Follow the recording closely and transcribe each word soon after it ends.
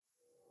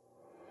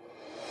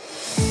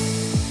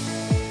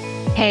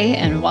Hey,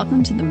 and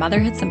welcome to the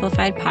Motherhood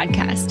Simplified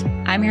podcast.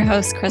 I'm your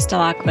host, Krista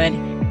Lockwood,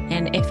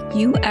 and if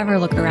you ever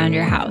look around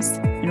your house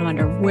and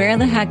wonder where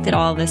the heck did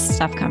all this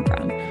stuff come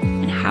from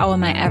and how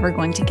am I ever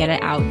going to get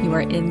it out, you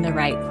are in the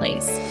right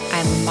place.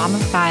 I'm a mom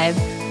of 5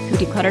 who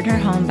decluttered her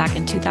home back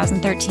in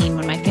 2013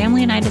 when my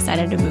family and I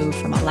decided to move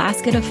from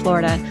Alaska to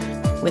Florida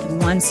with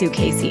 1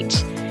 suitcase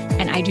each,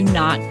 and I do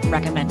not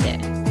recommend it.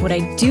 What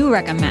I do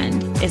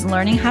recommend is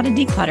learning how to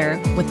declutter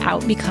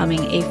without becoming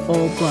a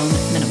full-blown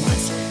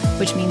minimalist,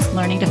 which means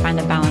learning to find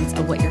the balance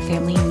of what your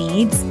family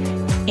needs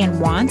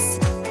and wants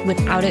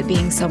without it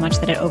being so much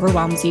that it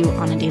overwhelms you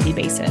on a daily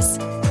basis.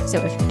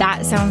 So if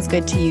that sounds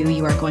good to you,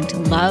 you are going to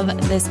love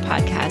this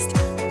podcast.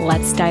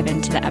 Let's dive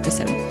into the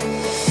episode.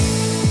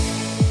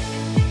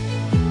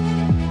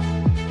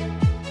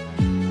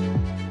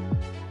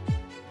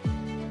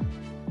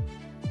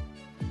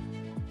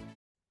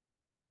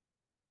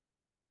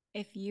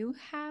 If you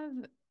have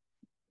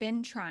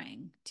been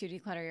trying to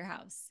declutter your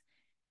house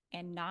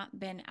and not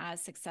been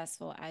as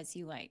successful as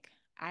you like,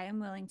 I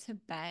am willing to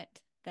bet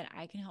that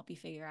I can help you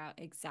figure out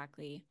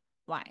exactly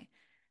why.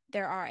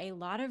 There are a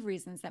lot of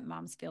reasons that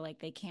moms feel like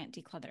they can't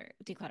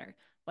declutter,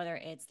 whether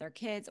it's their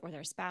kids or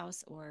their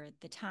spouse or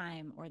the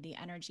time or the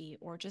energy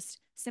or just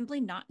simply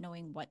not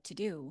knowing what to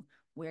do,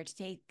 where to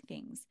take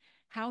things,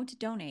 how to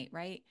donate,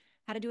 right?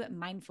 How to do it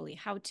mindfully,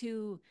 how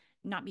to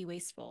not be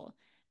wasteful.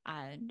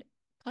 And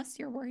plus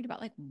you're worried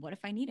about like, what if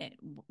I need it?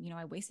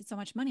 I wasted so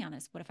much money on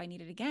this. What if I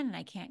need it again and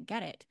I can't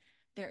get it?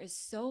 There is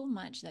so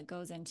much that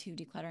goes into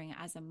decluttering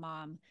as a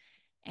mom.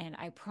 And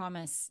I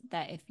promise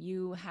that if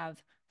you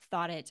have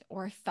thought it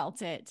or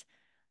felt it,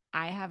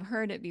 I have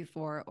heard it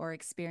before or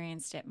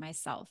experienced it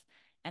myself.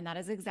 And that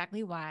is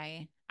exactly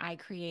why I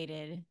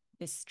created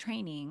this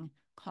training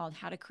called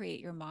How to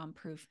Create Your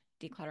Mom-Proof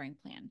Decluttering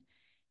Plan.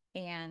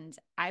 And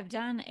I've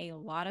done a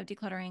lot of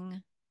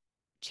decluttering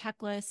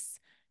checklists,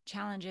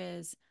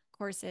 challenges,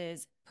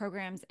 courses,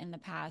 programs in the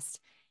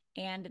past,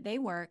 and they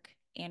work.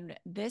 And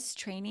this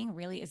training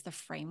really is the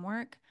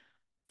framework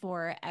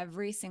for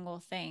every single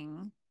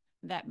thing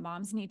that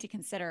moms need to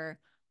consider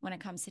when it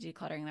comes to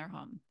decluttering their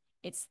home.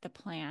 It's the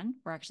plan.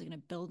 We're actually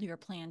going to build your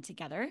plan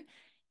together.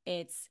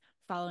 It's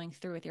following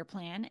through with your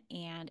plan,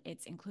 and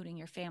it's including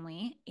your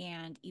family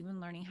and even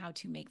learning how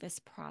to make this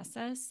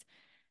process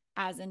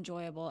as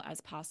enjoyable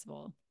as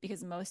possible,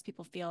 because most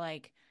people feel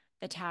like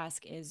the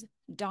task is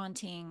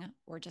daunting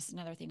or just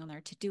another thing on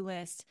their to-do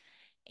list.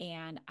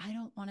 And I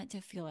don't want it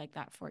to feel like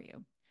that for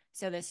you.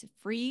 So this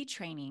free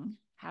training,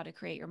 How to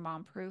Create Your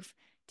Mom-Proof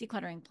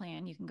Decluttering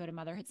Plan, you can go to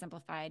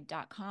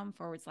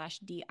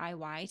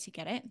motherhoodsimplified.com/DIY to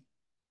get it.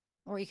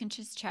 Or you can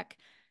just check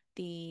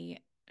the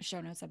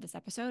show notes of this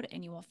episode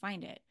and you will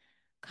find it.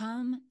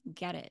 Come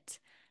get it.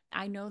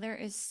 I know there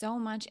is so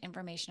much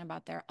information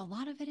about there. A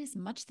lot of it is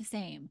much the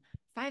same.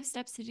 5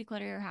 steps to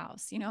declutter your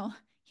house.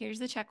 Here's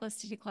the checklist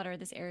to declutter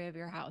this area of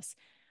your house.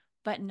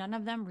 But none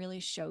of them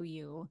really show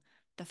you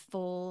the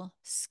full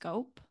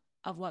scope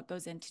of what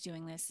goes into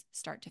doing this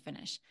start to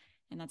finish.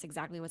 And that's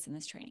exactly what's in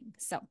this training.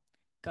 So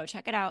go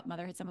check it out,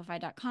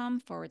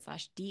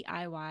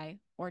 motherhoodsimplified.com/DIY,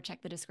 or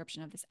check the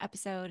description of this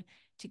episode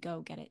to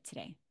go get it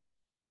today.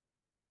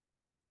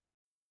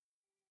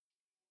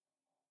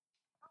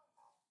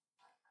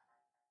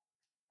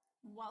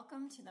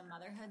 Welcome to the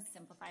Motherhood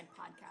Simplified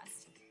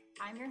podcast.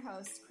 I'm your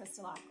host,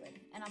 Krista Lockwood,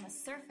 and on the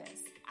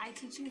surface, I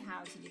teach you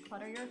how to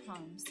declutter your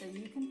home so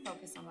you can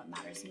focus on what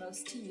matters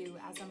most to you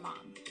as a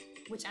mom,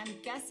 which I'm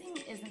guessing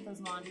isn't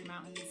those laundry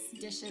mountains,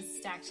 dishes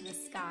stacked to the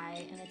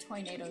sky, and the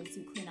tornadoes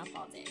you clean up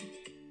all day.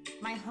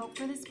 My hope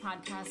for this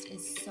podcast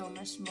is so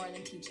much more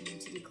than teaching you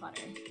to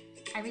declutter.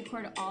 I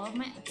record all of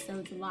my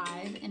episodes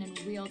live and in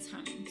real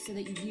time so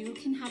that you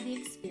can have the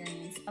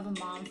experience of a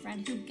mom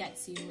friend who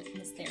gets you and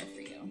is there for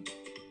you.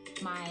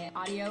 My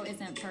audio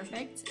isn't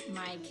perfect.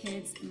 My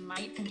kids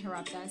might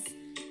interrupt us,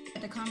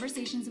 but the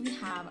conversations we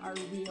have are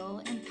real,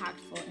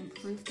 impactful, and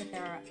proof that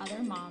there are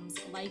other moms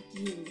like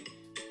you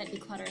that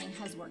decluttering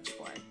has worked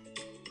for.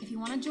 If you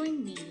want to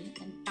join me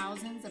and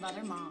thousands of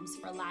other moms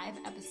for live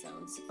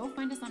episodes, go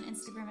find us on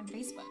Instagram and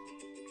Facebook.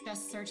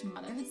 Just search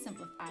Motherhood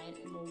Simplified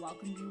and we'll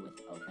welcome you with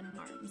open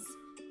arms.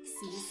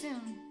 See you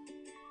soon.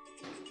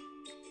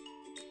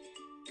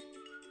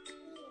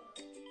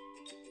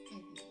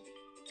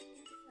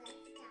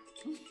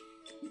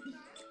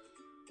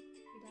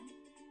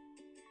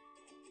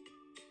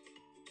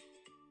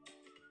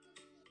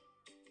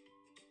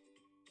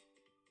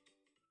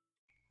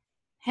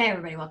 Hey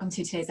everybody, welcome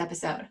to today's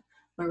episode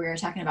where we are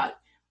talking about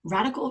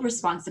radical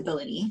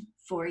responsibility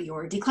for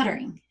your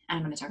decluttering. And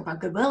I'm going to talk about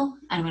Goodwill,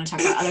 and I'm going to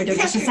talk about other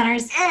donation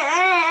centers,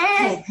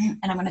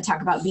 and I'm going to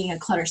talk about being a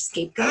clutter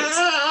scapegoat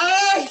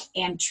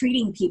and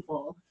treating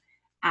people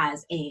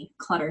as a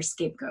clutter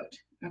scapegoat.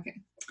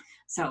 Okay,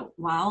 so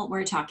while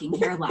we're talking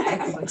here live,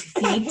 I'm going to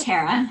feed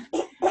Tara.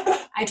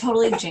 I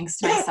totally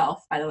jinxed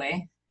myself, by the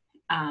way,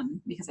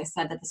 because I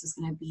said that this was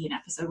going to be an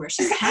episode where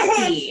she's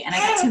happy and I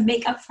got to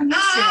make up from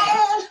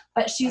yesterday,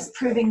 but she's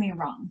proving me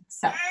wrong.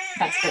 So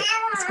that's good.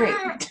 That's great.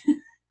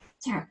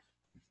 Tara.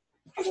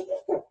 Okay.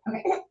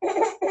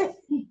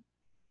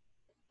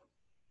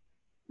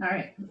 All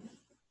right.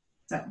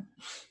 So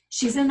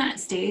she's in that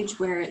stage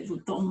where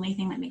the only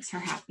thing that makes her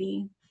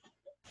happy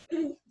is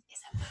a boob.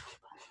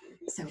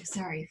 So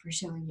sorry for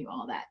showing you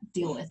all that.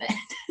 Deal with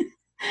it.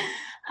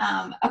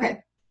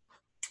 Okay.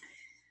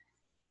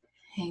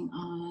 Hang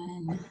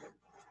on.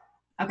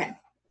 Okay.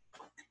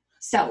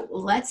 So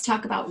let's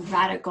talk about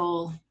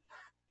radical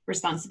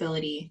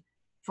responsibility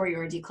for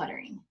your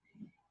decluttering.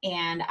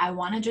 And I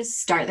want to just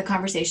start the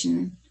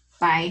conversation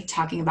by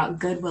talking about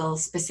goodwill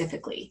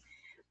specifically,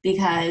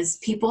 because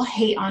people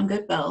hate on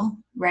goodwill,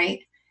 right?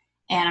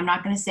 And I'm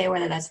not going to say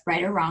whether that's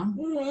right or wrong.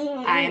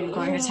 I'm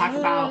going to talk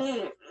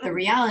about the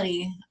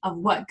reality of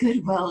what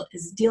goodwill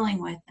is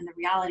dealing with and the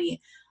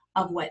reality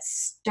of what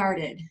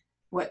started,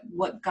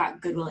 what got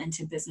goodwill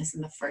into business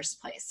in the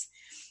first place.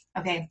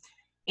 Okay.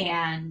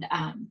 And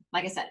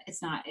like I said,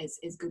 it's not is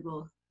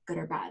goodwill good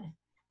or bad.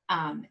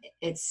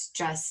 It's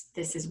just,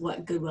 this is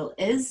what goodwill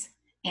is.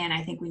 And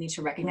I think we need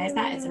to recognize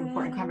that. It's an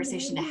important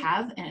conversation to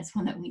have, and it's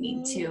one that we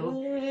need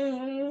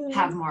to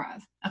have more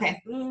of.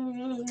 Okay.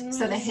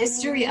 So the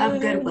history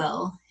of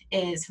goodwill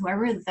is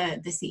whoever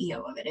the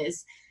CEO of it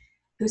is,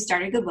 who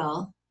started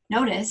Goodwill,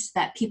 noticed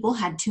that people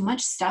had too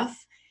much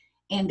stuff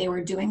and they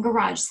were doing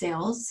garage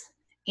sales,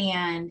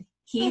 and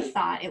he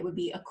thought it would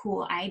be a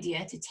cool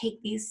idea to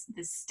take this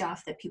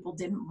stuff that people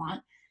didn't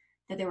want,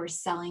 that they were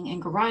selling in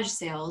garage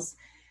sales,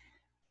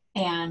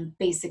 and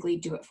basically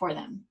do it for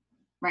them,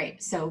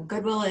 right? So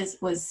Goodwill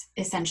was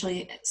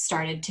essentially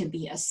started to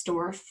be a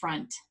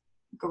storefront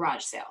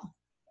garage sale,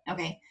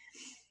 okay?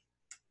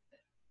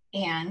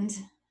 And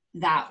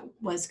that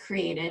was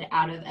created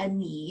out of a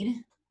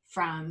need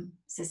from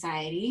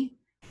society,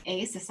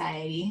 a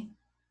society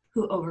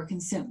who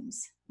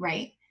overconsumes,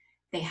 right?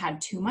 They had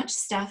too much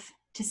stuff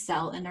to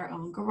sell in their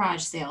own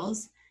garage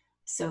sales.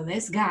 So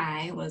this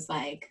guy was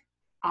like,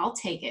 I'll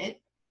take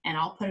it and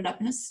I'll put it up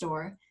in a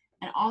store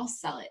and I'll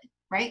sell it,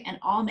 right? And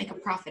I'll make a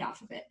profit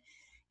off of it.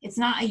 It's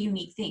not a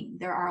unique thing.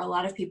 There are a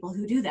lot of people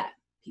who do that,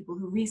 people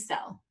who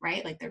resell,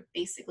 right? Like they're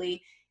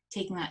basically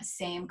taking that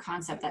same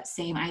concept, that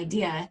same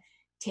idea,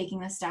 taking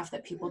the stuff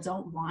that people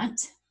don't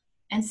want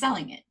and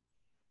selling it.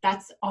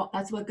 That's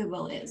what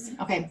Goodwill is.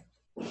 Okay.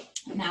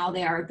 Now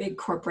they are a big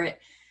corporate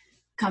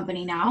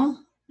company now.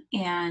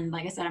 And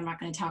like I said, I'm not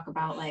going to talk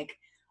about like,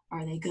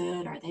 are they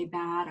good? Are they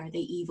bad? Are they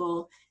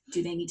evil?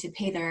 Do they need to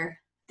pay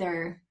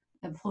their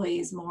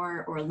employees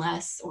more or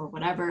less or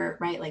whatever,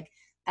 right? Like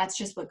that's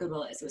just what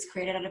Goodwill is. It was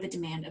created out of a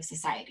demand of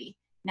society.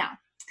 Now,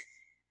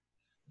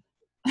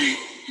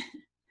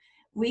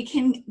 we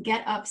can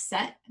get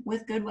upset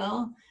with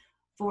Goodwill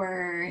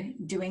for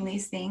doing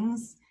these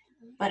things,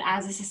 but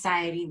as a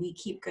society, we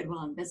keep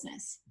Goodwill in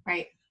business,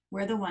 right?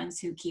 We're the ones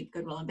who keep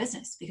Goodwill in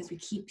business because we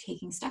keep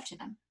taking stuff to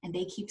them and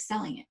they keep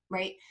selling it,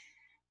 right?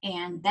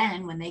 And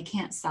then when they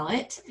can't sell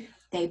it,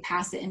 they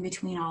pass it in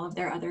between all of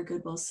their other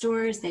Goodwill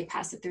stores. They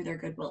pass it through their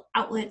Goodwill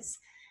outlets.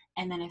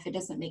 And then if it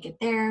doesn't make it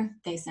there,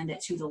 they send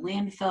it to the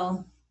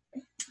landfill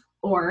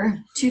or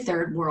to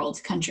third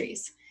world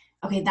countries.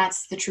 Okay,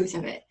 that's the truth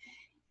of it.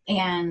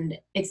 And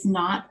it's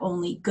not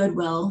only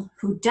Goodwill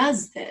who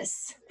does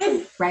this,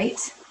 right?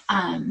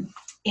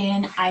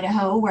 In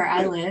Idaho, where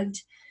I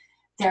lived,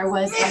 there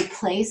was a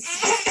place,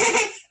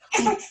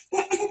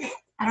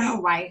 I don't know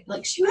why,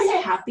 like she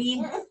was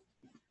happy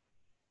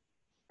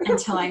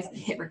until I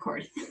hit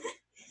record.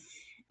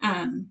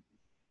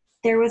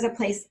 There was a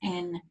place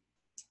in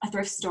a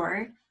thrift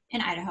store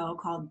in Idaho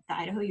called the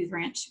Idaho Youth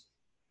Ranch.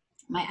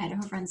 My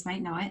Idaho friends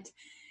might know it.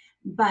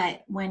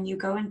 But when you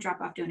go and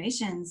drop off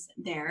donations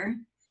there,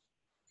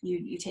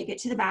 you take it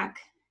to the back,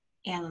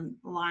 and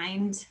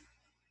lined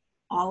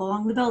all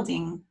along the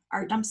building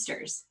are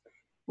dumpsters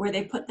where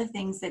they put the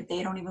things that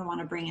they don't even want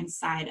to bring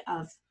inside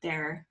of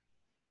their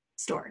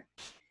store.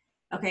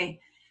 Okay.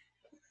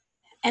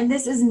 And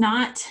this is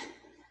not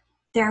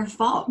their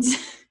fault,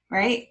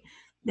 right?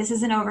 This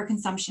is an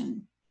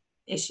overconsumption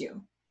issue.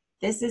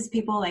 This is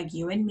people like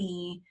you and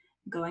me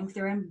going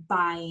through and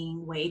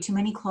buying way too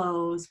many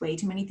clothes, way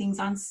too many things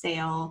on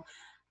sale,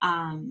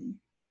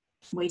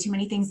 way too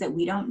many things that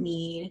we don't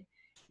need,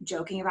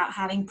 joking about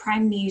having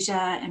Primesia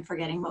and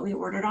forgetting what we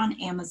ordered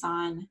on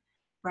Amazon,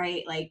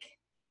 right? Like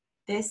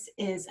this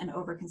is an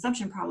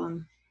overconsumption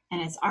problem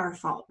and it's our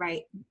fault,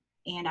 right?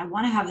 And I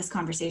want to have this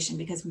conversation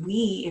because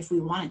if we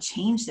want to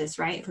change this,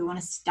 right? If we want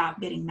to stop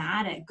getting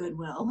mad at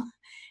Goodwill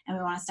and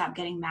we want to stop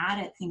getting mad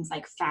at things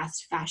like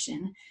fast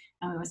fashion,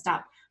 and we want to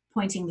stop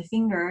pointing the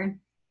finger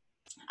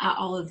at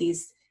all of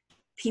these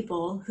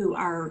people who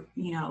are,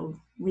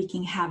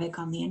 wreaking havoc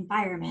on the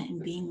environment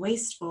and being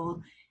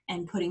wasteful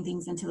and putting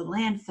things into the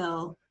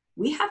landfill,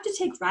 we have to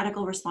take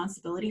radical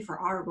responsibility for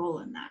our role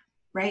in that,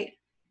 right?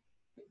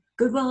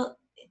 Goodwill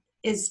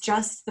is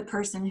just the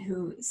person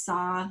who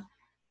saw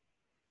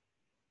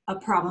a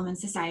problem in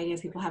society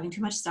of people having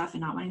too much stuff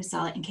and not wanting to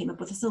sell it and came up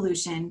with a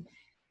solution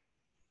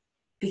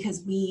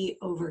because we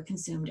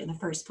overconsumed in the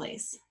first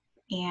place.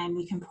 And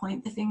we can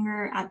point the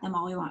finger at them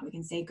all we want. We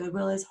can say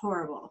Goodwill is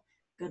horrible.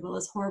 Goodwill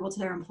is horrible to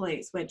their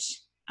employees,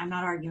 which I'm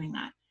not arguing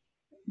that.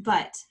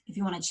 But if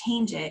you want to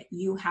change it,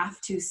 you have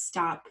to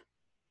stop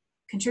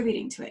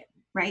contributing to it,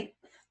 right?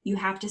 You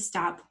have to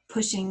stop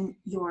pushing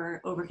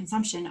your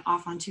overconsumption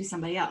off onto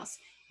somebody else.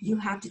 You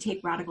have to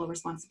take radical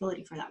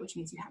responsibility for that, which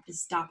means you have to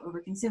stop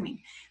overconsuming,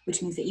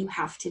 which means that you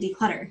have to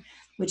declutter,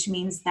 which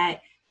means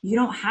that you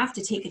don't have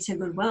to take it to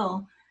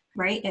Goodwill,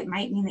 right? It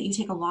might mean that you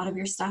take a lot of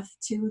your stuff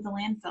to the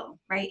landfill,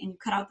 right? And you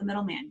cut out the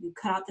middleman. You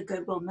cut out the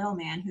Goodwill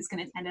middleman who's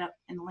going to end up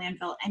in the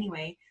landfill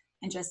anyway,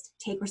 and just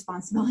take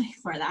responsibility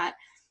for that.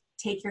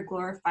 Take your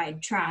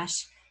glorified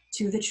trash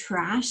to the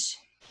trash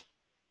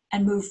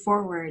and move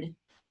forward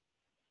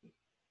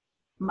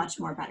much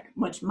more better,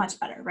 much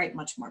better, right?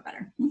 Much more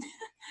better,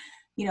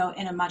 you know,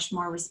 in a much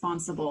more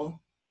responsible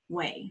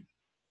way,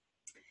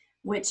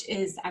 which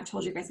is, I've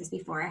told you guys this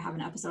before. I have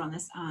an episode on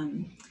this,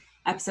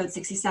 episode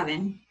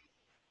 67,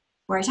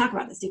 where I talk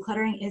about this.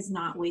 Decluttering is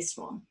not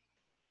wasteful.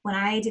 When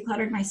I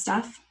decluttered my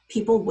stuff,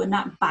 people would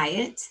not buy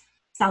it.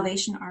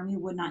 Salvation Army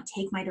would not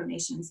take my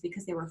donations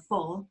because they were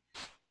full,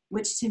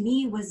 which to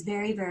me was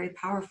very, very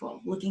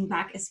powerful, looking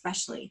back,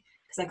 especially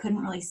because I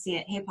couldn't really see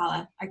it. Hey,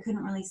 Paula, I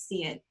couldn't really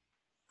see it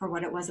for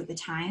what it was at the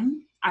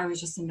time. I was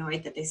just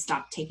annoyed that they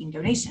stopped taking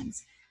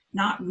donations,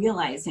 not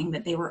realizing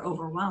that they were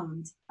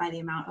overwhelmed by the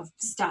amount of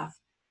stuff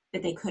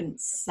that they couldn't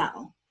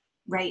sell,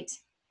 right?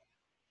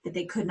 That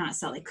they could not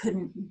sell. They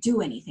couldn't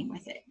do anything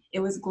with it. It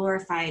was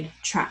glorified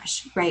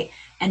trash, right?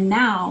 And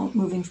now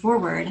moving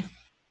forward,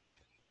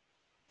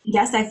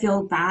 yes, I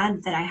feel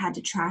bad that I had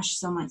to trash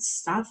so much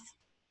stuff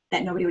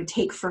that nobody would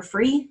take for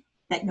free,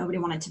 that nobody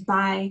wanted to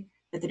buy,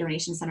 that the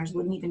donation centers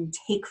wouldn't even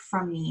take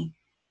from me.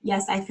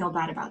 Yes, I feel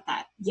bad about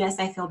that. Yes,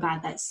 I feel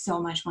bad that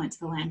so much went to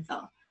the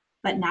landfill.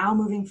 But now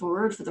moving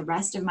forward for the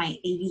rest of my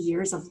 80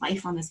 years of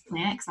life on this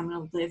planet, because I'm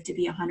going to live to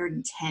be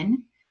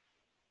 110,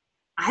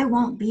 I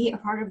won't be a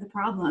part of the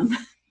problem,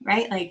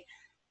 right? Like,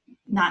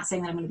 not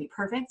saying that I'm going to be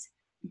perfect,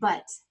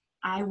 but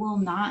I will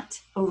not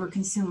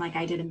overconsume like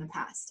I did in the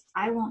past.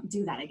 I won't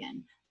do that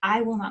again.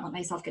 I will not let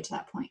myself get to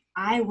that point.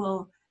 I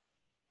will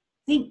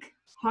think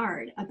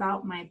hard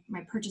about my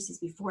purchases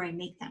before I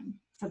make them,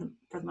 for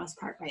the most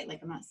part, right? Like,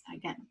 I'm not,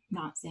 again,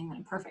 not saying that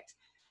I'm perfect,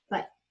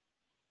 but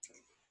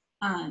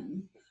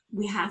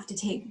we have to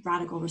take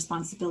radical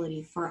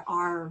responsibility for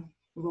our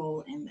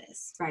role in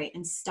this, right?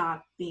 And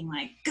stop being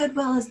like,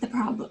 Goodwill is the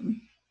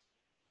problem.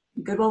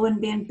 Goodwill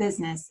wouldn't be in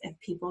business if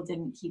people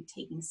didn't keep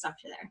taking stuff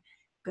to there.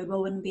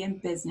 Goodwill wouldn't be in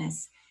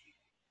business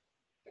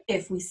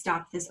if we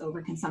stopped this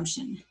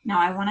overconsumption. Now,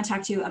 I want to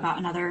talk to you about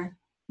another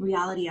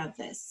reality of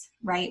this,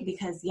 right?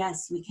 Because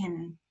yes, we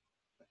can,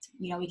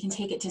 you know, we can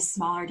take it to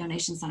smaller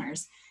donation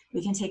centers.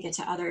 We can take it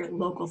to other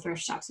local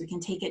thrift shops. We can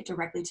take it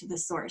directly to the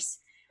source.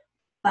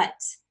 But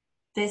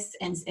this,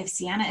 and if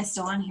Sienna is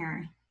still on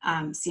here,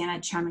 Sienna,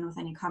 chime in with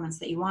any comments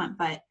that you want,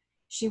 but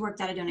she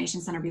worked at a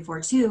donation center before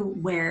too,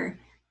 where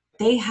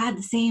they had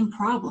the same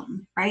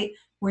problem, right?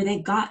 Where they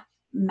got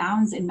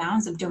mounds and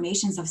mounds of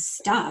donations of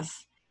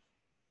stuff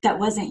that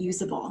wasn't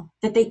usable,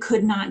 that they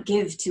could not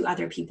give to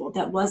other people,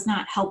 that was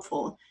not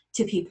helpful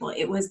to people.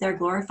 It was their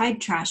glorified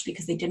trash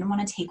because they didn't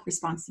want to take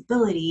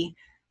responsibility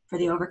for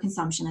the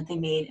overconsumption that they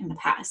made in the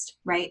past,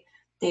 right?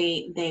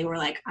 They were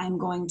like, I'm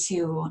going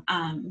to,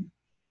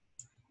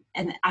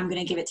 and I'm going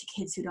to give it to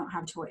kids who don't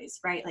have toys,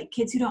 right? Like,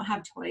 kids who don't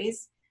have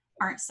toys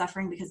aren't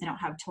suffering because they don't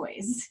have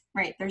toys,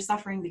 right? They're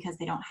suffering because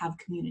they don't have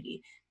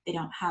community. They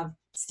don't have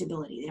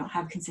stability. They don't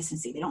have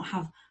consistency. They don't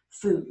have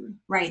food,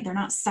 right? They're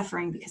not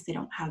suffering because they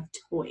don't have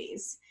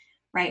toys,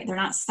 right? They're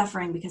not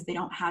suffering because they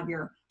don't have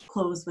your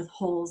clothes with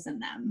holes in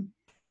them.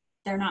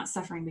 They're not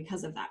suffering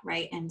because of that,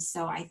 right? And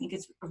so I think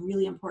it's a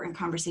really important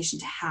conversation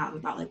to have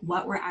about like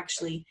what we're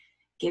actually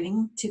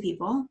giving to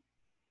people,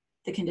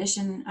 the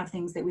condition of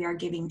things that we are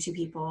giving to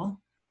people,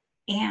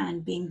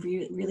 and being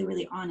really,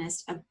 really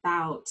honest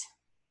about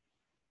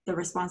the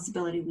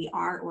responsibility we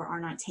are or are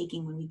not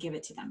taking when we give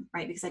it to them,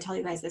 right? Because I tell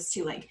you guys this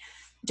too, like,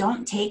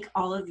 don't take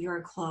all of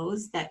your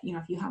clothes that, you know,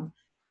 if you have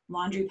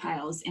laundry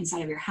piles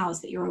inside of your house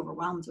that you're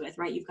overwhelmed with,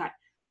 right? You've got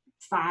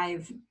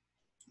 5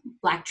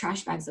 black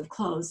trash bags of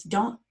clothes.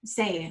 Don't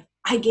say,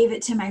 I gave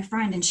it to my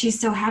friend and she's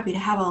so happy to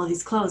have all of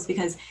these clothes,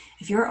 because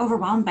if you're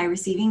overwhelmed by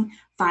receiving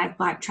 5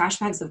 black trash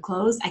bags of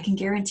clothes, I can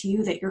guarantee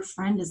you that your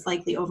friend is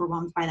likely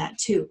overwhelmed by that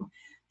too.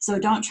 So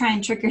don't try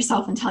and trick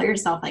yourself and tell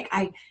yourself like,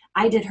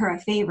 I did her a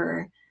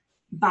favor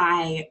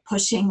by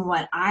pushing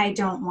what I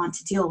don't want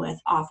to deal with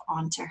off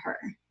onto her,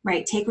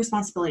 right? Take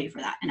responsibility for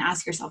that and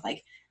ask yourself,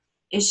 like,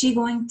 is she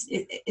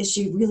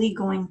really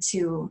going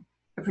to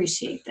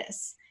appreciate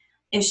this?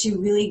 Is she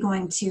really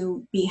going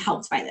to be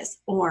helped by this?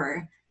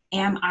 Or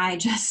am I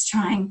just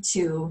trying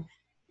to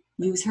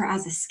use her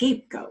as a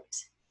scapegoat,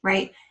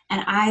 right?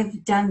 And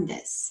I've done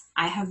this.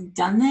 I have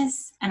done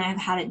this and I've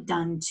had it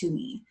done to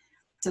me.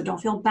 So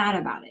don't feel bad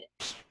about it.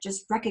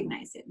 Just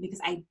recognize it,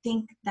 because I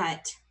think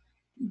that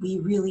we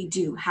really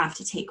do have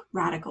to take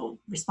radical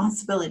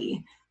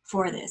responsibility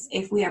for this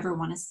if we ever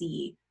want to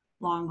see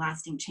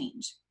long-lasting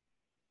change.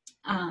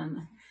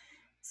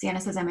 Sienna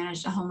says, I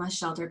managed a homeless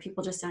shelter.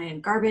 People just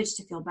donated garbage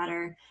to feel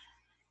better.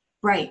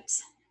 Right,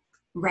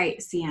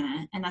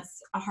 Sienna. And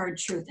that's a hard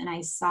truth. And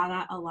I saw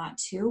that a lot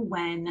too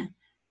when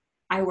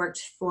I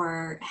worked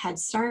for Head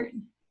Start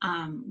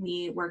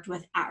We worked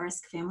with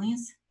at-risk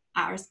families,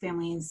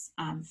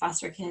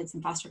 foster kids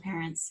and foster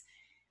parents,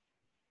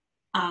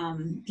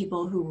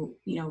 people who,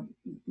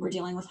 were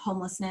dealing with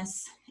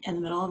homelessness in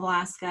the middle of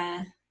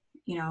Alaska,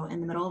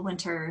 in the middle of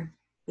winter,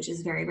 which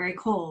is very, very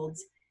cold.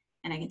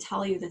 And I can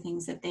tell you the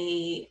things that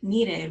they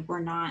needed were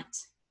not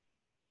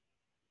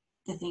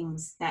the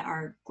things that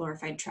are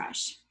glorified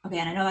trash. Okay,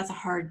 and I know that's a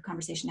hard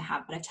conversation to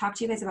have, but I've talked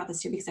to you guys about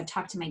this too, because I've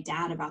talked to my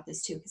dad about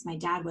this too, because my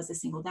dad was a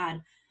single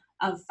dad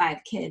of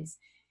 5 kids.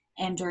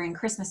 And during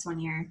Christmas one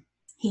year,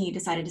 he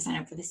decided to sign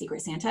up for the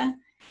Secret Santa.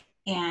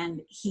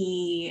 And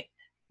he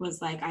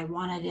was like, I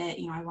wanted it,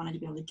 I wanted to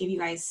be able to give you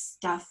guys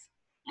stuff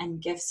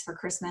and gifts for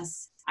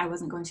Christmas. I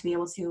wasn't going to be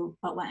able to,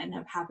 but what ended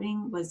up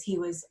happening was he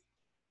was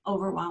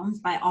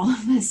overwhelmed by all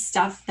of this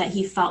stuff that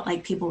he felt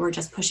like people were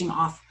just pushing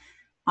off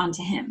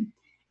onto him.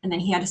 And then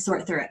he had to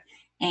sort through it.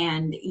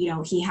 And,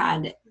 he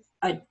had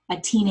a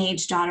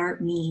teenage daughter,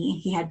 me,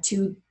 he had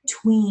 2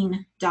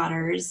 tween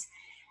daughters,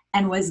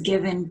 and was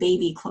given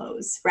baby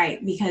clothes,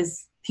 right?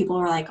 Because people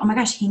were like, oh my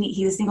gosh,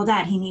 he's a single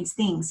dad, he needs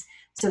things.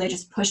 So they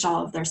just pushed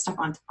all of their stuff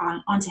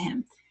onto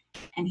him.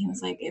 And he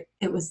was like,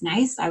 it was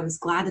nice. I was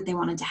glad that they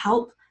wanted to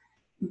help,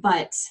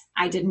 but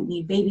I didn't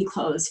need baby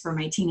clothes for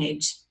my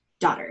teenage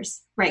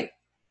daughters, right?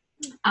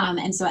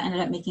 And so it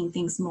ended up making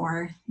things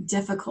more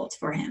difficult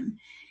for him.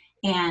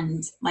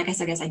 And like I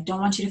said, guys, I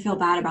don't want you to feel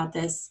bad about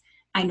this.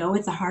 I know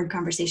it's a hard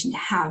conversation to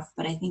have,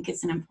 but I think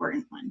it's an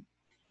important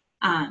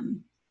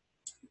one.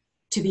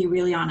 To be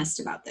really honest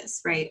about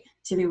this, right?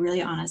 To be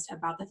really honest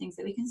about the things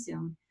that we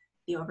consume,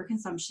 the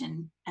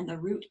overconsumption, and the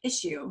root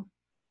issue,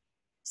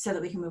 so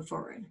that we can move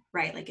forward,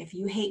 right? Like if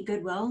you hate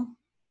Goodwill,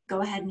 go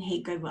ahead and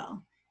hate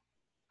Goodwill.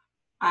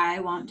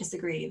 I won't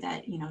disagree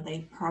that,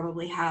 they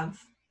probably have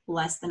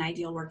less than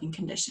ideal working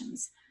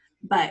conditions,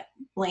 but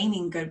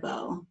blaming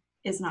Goodwill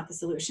is not the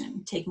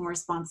solution. Taking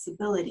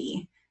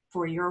responsibility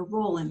for your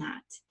role in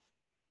that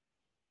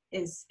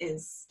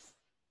is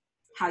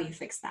how you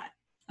fix that.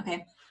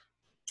 Okay.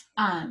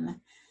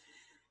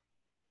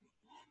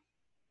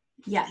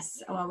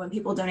 Yes. Well, when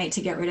people donate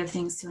to get rid of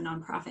things to a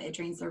nonprofit, it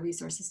drains their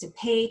resources to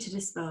pay, to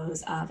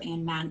dispose of,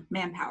 and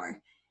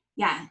manpower.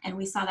 Yeah. And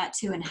we saw that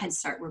too in Head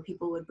Start, where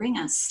people would bring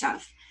us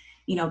stuff.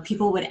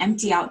 People would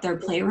empty out their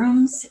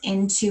playrooms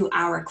into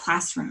our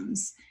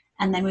classrooms.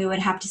 And then we would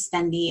have to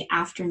spend the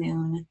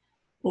afternoon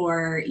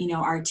or,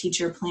 our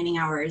teacher planning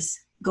hours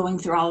going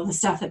through all of the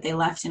stuff that they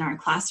left in our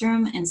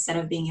classroom instead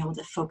of being able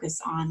to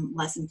focus on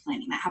lesson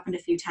planning. That happened a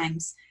few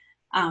times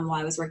while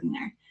I was working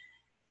there.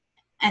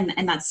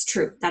 And that's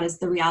true. That is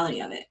the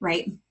reality of it,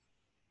 right?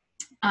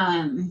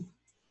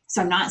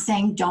 So I'm not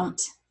saying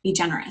don't be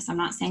generous. I'm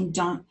not saying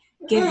don't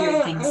give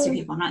your things to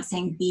people. I'm not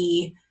saying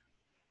be,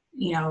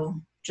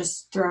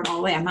 just throw it all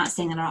away. I'm not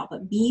saying that at all,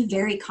 but be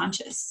very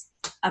conscious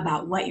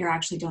about what you're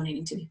actually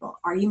donating to people.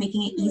 Are you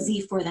making it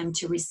easy for them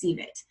to receive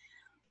it?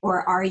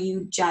 Or are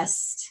you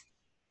just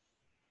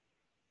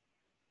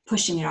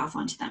pushing it off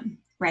onto them,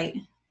 right?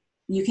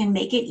 You can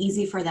make it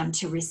easy for them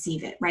to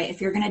receive it, right?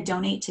 If you're going to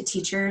donate to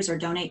teachers or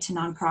donate to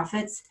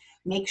nonprofits,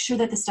 make sure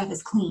that the stuff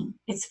is clean,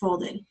 it's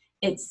folded,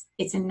 it's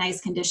in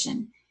nice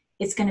condition.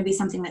 It's going to be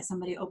something that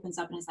somebody opens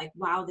up and is like,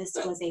 wow, this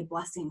was a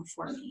blessing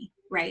for me,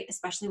 right?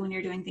 Especially when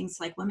you're doing things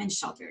like women's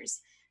shelters.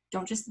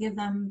 Don't just give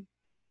them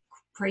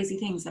crazy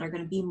things that are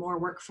going to be more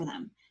work for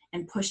them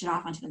and push it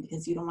off onto them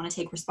because you don't want to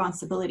take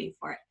responsibility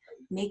for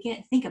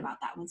it. Think about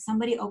that. When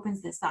somebody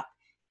opens this up,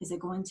 is it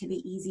going to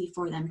be easy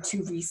for them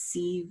to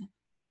receive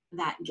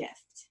that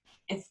gift?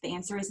 If the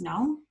answer is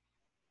no,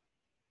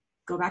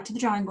 go back to the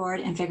drawing board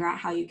and figure out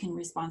how you can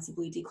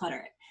responsibly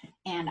declutter it.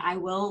 And I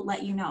will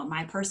let you know,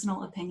 my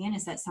personal opinion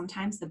is that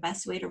sometimes the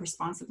best way to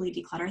responsibly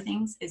declutter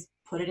things is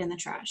put it in the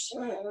trash,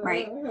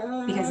 right?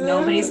 Because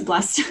nobody's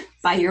blessed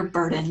by your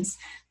burdens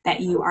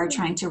that you are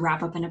trying to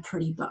wrap up in a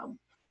pretty bow.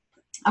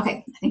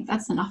 Okay, I think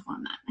that's enough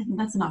on that.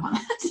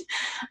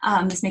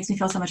 This makes me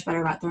feel so much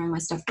better about throwing my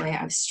stuff away.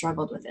 I've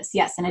struggled with this.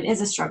 Yes, and it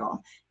is a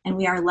struggle. And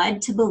we are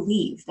led to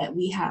believe that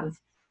we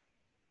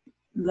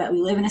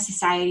live in a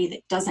society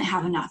that doesn't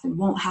have enough and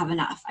won't have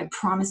enough. I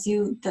promise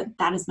you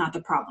that is not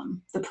the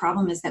problem. The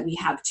problem is that we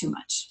have too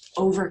much.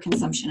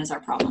 Overconsumption is our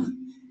problem,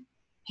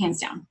 hands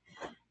down.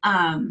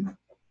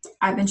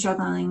 I've been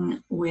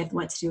struggling with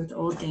what to do with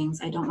old things.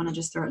 I don't want to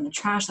just throw it in the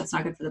trash. That's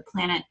not good for the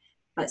planet.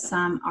 But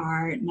some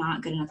are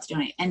not good enough to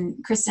donate.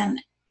 And Kristen,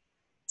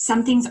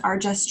 some things are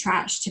just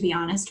trash, to be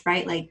honest,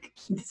 right? Like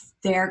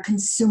they're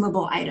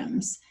consumable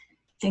items.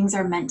 Things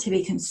are meant to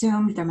be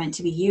consumed. They're meant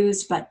to be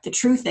used. But the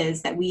truth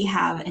is that we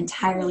have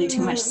entirely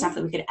too much stuff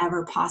that we could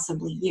ever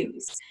possibly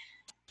use.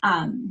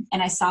 And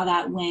I saw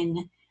that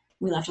when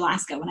we left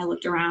Alaska, when I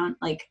looked around,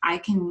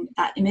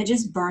 that image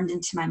is burned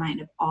into my mind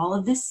of all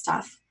of this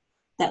stuff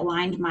that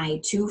lined my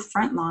 2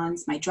 front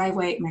lawns, my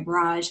driveway, my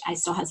garage. I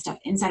still had stuff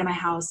inside of my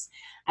house.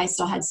 I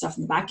still had stuff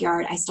in the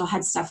backyard. I still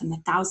had stuff in the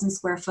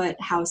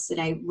 1,000-square-foot house that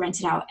I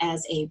rented out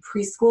as a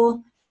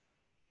preschool.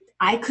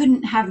 I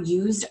couldn't have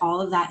used all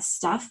of that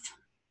stuff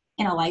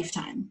in a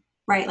lifetime,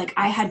 right? Like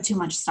I had too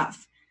much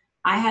stuff.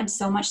 I had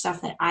so much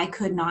stuff that I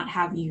could not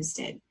have used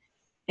it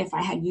If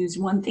I had used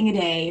one thing a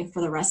day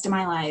for the rest of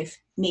my life,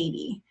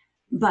 maybe,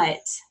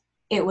 but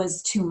it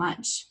was too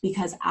much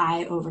because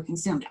I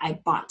overconsumed. I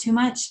bought too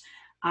much.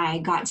 I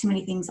got too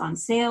many things on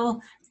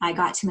sale. I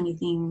got too many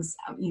things,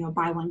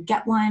 buy one,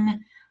 get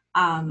one.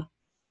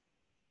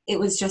 It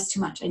was just too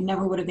much. I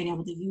never would have been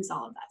able to use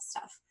all of that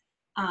stuff.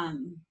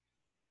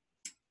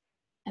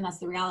 And that's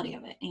the reality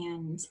of it.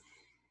 And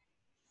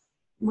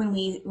when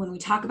we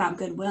talk about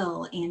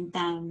Goodwill and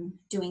them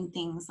doing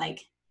things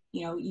like,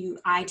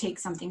 I take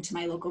something to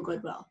my local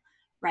Goodwill,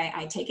 right?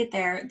 I take it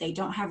there. They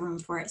don't have room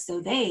for it.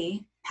 So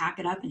they pack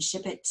it up and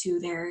ship it to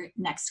their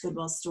next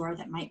Goodwill store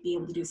that might be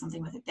able to do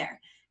something with it there.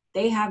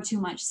 They have too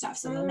much stuff.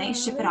 So then they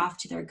ship it off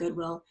to their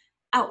Goodwill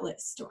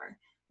outlet store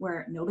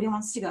where nobody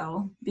wants to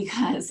go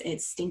because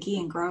it's stinky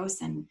and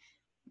gross and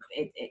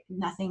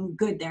nothing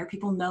good there.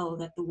 People know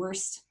that the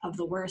worst of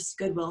the worst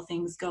Goodwill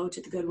things go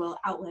to the Goodwill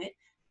outlet.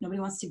 Nobody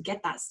wants to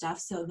get that stuff.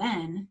 So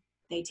then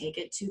they take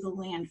it to the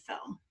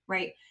landfill,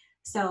 right?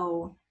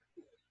 So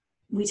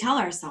we tell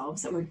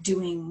ourselves that we're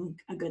doing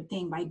a good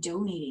thing by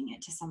donating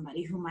it to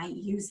somebody who might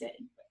use it,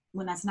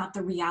 when that's not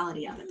the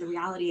reality of it. The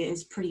reality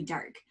is pretty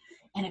dark.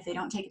 And if they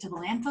don't take it to the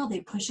landfill,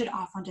 they push it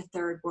off onto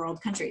third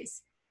world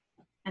countries.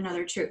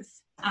 Another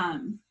truth.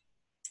 When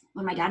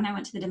my dad and I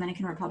went to the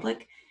Dominican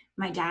Republic,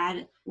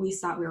 we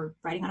were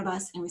riding on a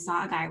bus and we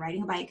saw a guy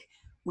riding a bike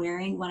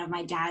wearing one of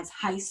my dad's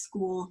high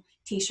school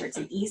t-shirts,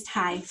 an East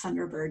High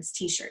Thunderbirds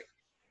t-shirt.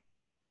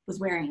 Was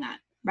wearing that,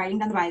 riding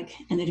down the bike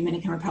in the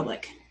Dominican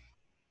Republic.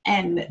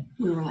 And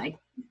we were like,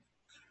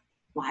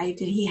 why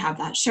did he have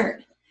that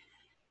shirt?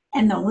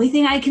 And the only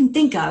thing I can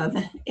think of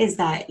is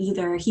that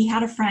either he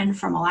had a friend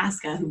from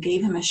Alaska who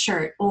gave him a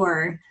shirt,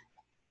 or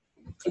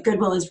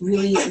Goodwill is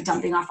really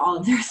dumping off all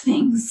of their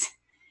things.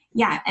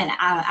 Yeah, and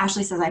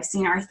Ashley says, I've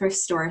seen our thrift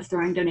store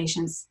throwing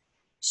donations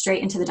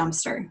straight into the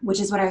dumpster,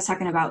 which is what I was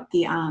talking about,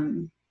 the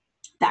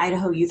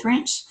Idaho Youth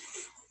Ranch.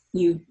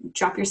 You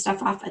drop your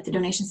stuff off at the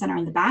donation center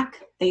in the back,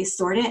 they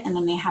sort it, and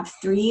then they have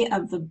 3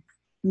 of the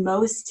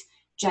most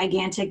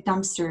gigantic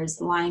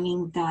dumpsters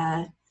lining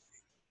the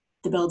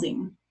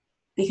building,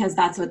 because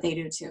that's what they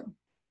do too.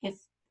 If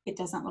it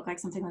doesn't look like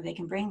something that they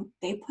can bring,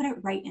 they put it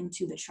right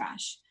into the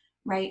trash,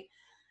 right?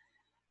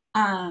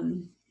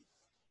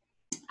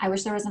 I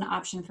wish there was an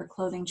option for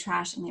clothing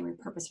trash and they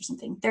repurpose or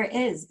something. There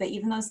is, but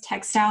even those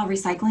textile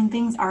recycling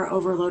things are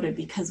overloaded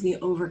because we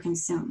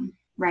overconsume,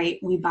 right?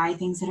 We buy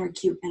things that are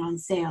cute and on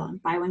sale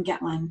and buy one,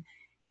 get one.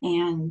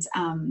 And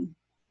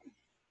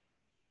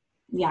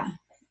yeah,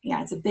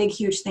 it's a big,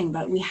 huge thing,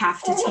 but we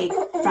have to take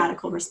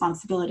radical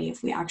responsibility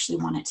if we actually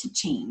want it to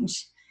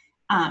change,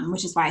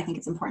 which is why I think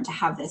it's important to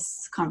have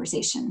this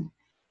conversation.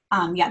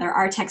 There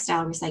are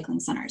textile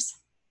recycling centers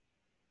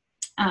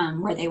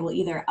where they will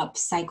either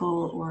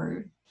upcycle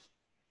or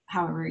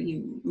however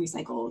you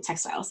recycle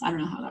textiles. I don't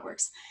know how that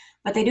works,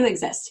 but they do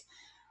exist.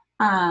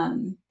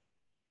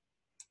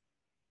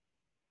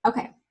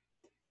 Okay.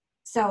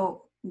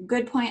 So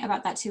good point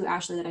about that too,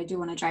 Ashley, that I do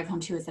want to drive home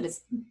too, is that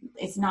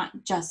it's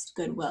not just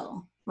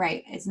Goodwill,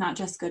 right? It's not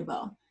just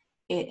Goodwill.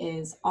 It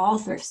is all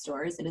thrift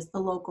stores. It is the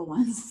local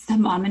ones, the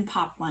mom and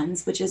pop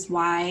ones, which is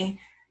why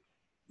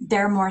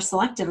they're more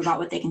selective about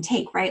what they can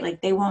take, right?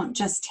 Like they won't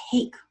just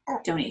take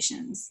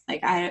donations.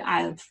 Like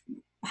I've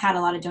had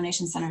a lot of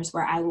donation centers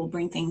where I will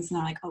bring things and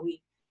they're like, oh,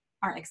 we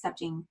aren't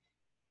accepting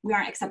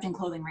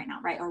clothing right now,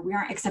 right? Or we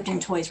aren't accepting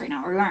toys right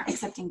now, or we aren't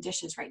accepting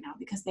dishes right now,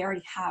 because they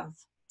already have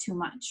too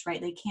much,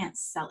 right? They can't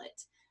sell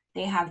it.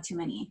 They have too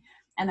many.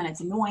 And then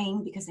it's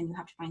annoying because then you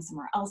have to find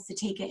somewhere else to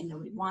take it and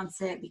nobody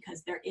wants it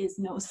because there is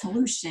no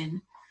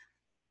solution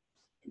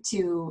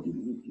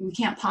we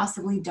can't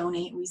possibly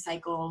donate,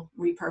 recycle,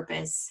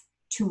 repurpose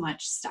too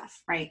much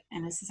stuff, right?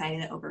 In a society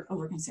that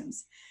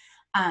overconsumes.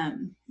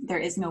 There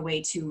is no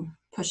way to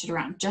push it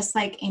around. Just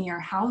like in your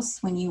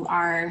house, when you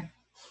are,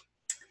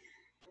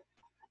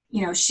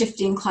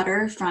 shifting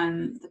clutter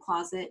from the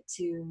closet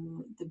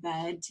to the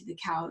bed, to the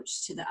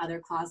couch, to the other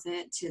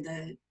closet, to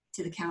the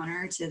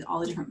counter, to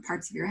all the different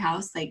parts of your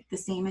house, like the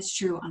same is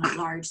true on a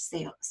large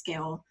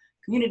scale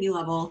community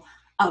level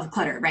of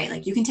clutter, right?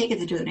 Like you can take it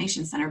to the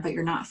donation center, but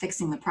you're not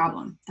fixing the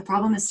problem. The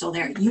problem is still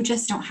there. You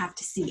just don't have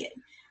to see it,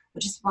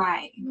 which is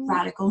why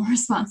radical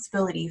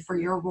responsibility for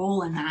your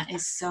role in that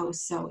is so,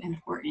 so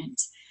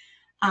important.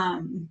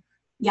 Mom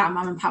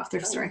and pop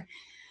thrift store.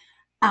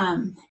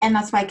 And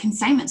that's why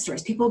consignment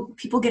stores, people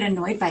get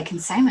annoyed by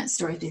consignment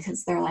stores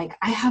because they're like,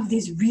 I have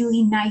these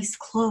really nice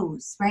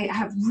clothes, right? I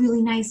have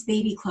really nice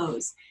baby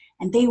clothes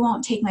and they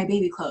won't take my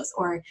baby clothes,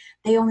 or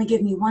they only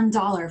give me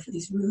 $1 for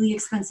these really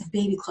expensive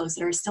baby clothes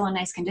that are still in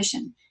nice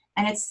condition.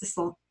 And it's the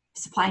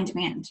supply and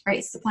demand, right?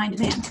 It's supply and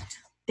demand.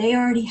 They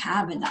already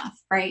have enough,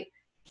 right?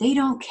 They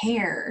don't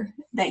care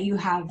that you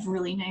have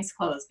really nice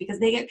clothes because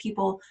they get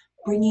people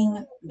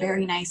bringing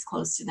very nice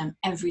clothes to them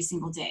every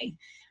single day.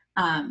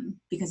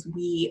 Because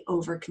we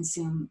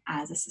overconsume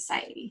as a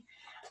society.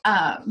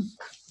 And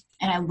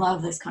I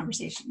love this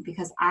conversation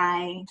because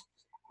I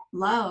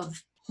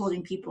love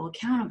holding people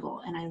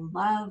accountable and I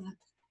love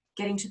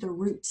getting to the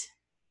root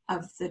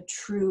of the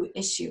true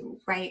issue,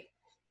 right?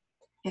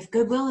 if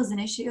Goodwill is an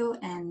issue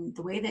and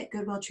the way that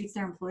Goodwill treats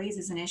their employees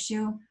is an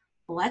issue,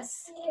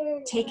 let's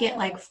take it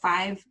like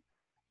 5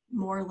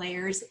 more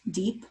layers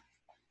deep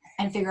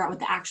and figure out what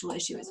the actual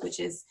issue is, which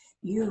is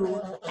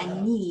you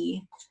and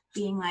me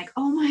being like,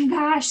 oh my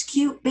gosh,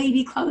 cute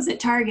baby clothes at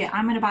Target.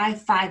 I'm going to buy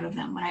 5 of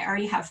them when I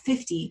already have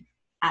 50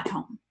 at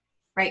home,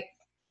 right?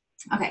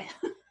 Okay.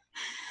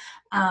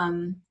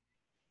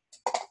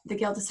 The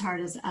guilt is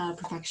hard as a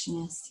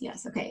perfectionist.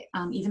 Yes. Okay.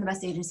 Even the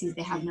best agencies,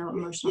 they have no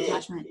emotional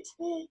attachment.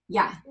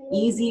 Yeah.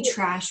 Easy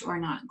trash or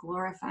not,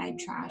 glorified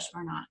trash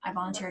or not. I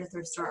volunteer at a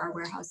thrift store. Our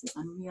warehouse is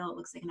unreal. It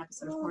looks like an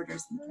episode of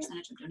Hoarders, and the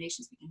percentage of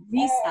donations we can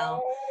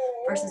resell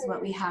versus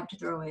what we have to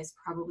throw away is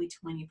probably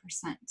 20%.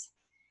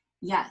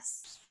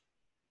 Yes.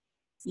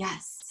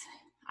 Yes.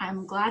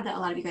 I'm glad that a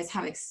lot of you guys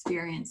have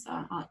experience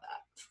on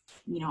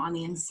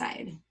the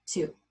inside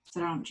too. So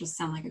I don't just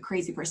sound like a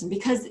crazy person,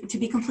 because to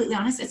be completely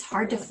honest, it's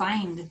hard to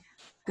find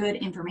good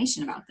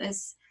information about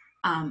this.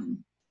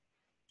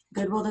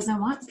 Goodwill doesn't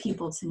want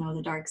people to know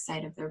the dark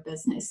side of their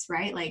business,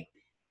 right? Like,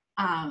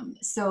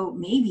 so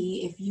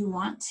maybe if you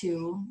want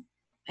to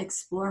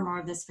explore more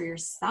of this for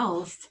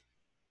yourself,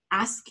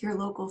 ask your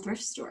local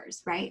thrift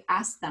stores, right?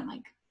 Ask them,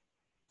 like,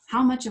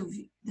 how much of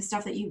the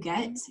stuff that you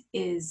get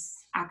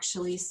is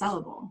actually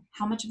sellable?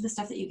 How much of the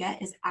stuff that you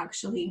get is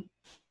actually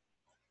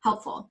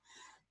helpful?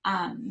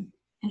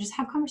 And just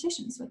have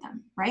conversations with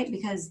them, right?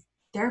 Because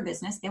they're a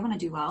business, they want to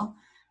do well.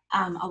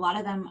 A lot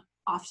of them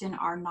often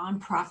are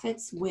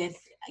nonprofits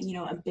with,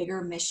 a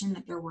bigger mission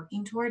that they're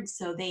working towards.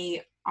 So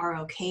they are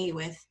okay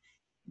with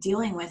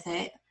dealing with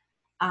it.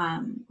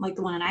 Like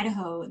the one in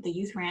Idaho, the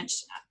youth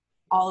ranch,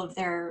 all of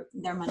their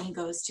money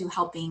goes to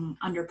helping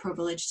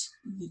underprivileged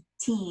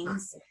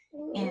teens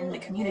in the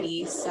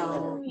community.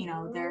 So,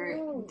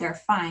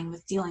 they're fine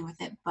with dealing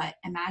with it. But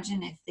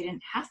imagine if they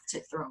didn't have to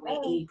throw away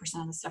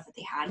 80% of the stuff that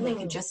they had, and they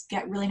could just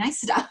get really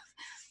nice stuff,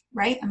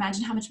 right?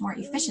 Imagine how much more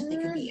efficient they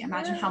could be.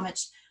 Imagine how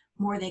much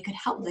more they could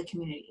help the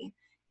community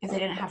if they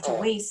didn't have to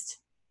waste,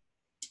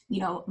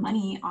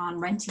 money on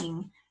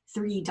renting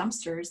 3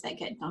 dumpsters that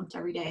get dumped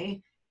every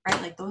day,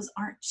 right? Like, those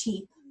aren't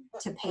cheap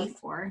to pay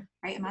for,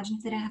 right? Imagine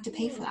if they didn't have to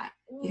pay for that,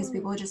 because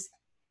people would just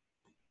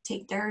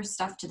take their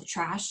stuff to the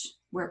trash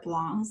where it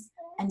belongs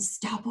and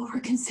stop over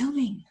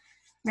consuming,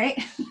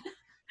 right?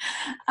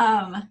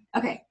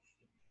 Okay.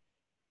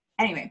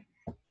 Anyway,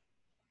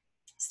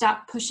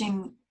 stop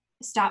pushing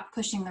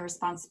the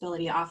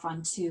responsibility off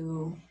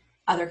onto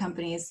other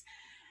companies.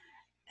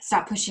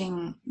 Stop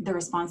pushing the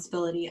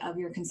responsibility of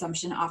your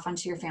consumption off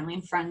onto your family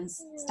and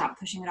friends. Stop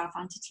pushing it off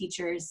onto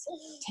teachers.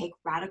 Take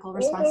radical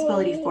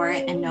responsibility for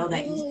it, and know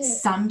that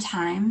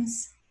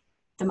sometimes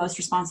the most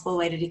responsible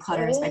way to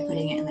declutter is by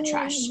putting it in the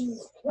trash.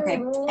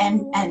 Okay.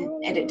 And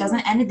it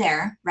doesn't end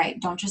there, right?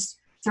 Don't just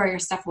throw your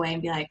stuff away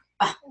and be like,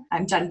 oh,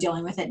 I'm done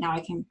dealing with it. Now I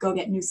can go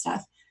get new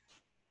stuff.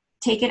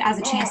 Take it as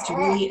a chance to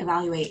really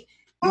evaluate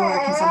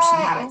your consumption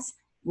habits.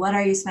 What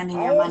are you spending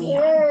your money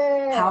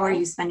on? How are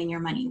you spending your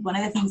money? One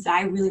of the things that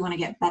I really want to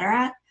get better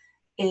at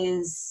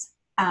is,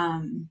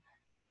 and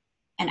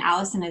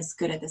Allison is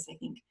good at this, I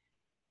think,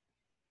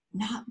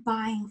 not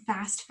buying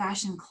fast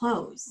fashion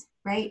clothes,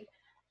 right?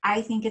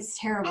 I think it's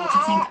terrible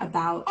to think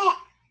about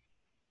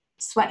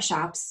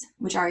sweatshops,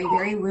 which are a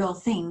very real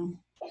thing,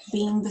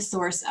 being the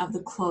source of the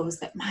clothes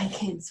that my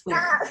kids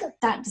wear.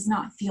 That does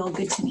not feel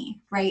good to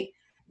me, right?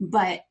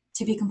 But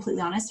to be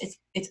completely honest,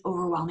 it's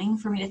overwhelming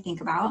for me to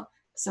think about.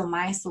 So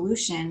my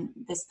solution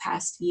this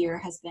past year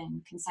has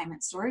been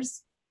consignment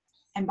stores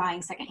and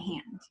buying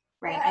secondhand,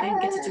 right? I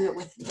didn't get to do it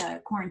with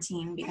the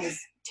quarantine because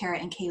Tara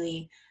and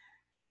Kaylee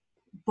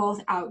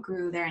both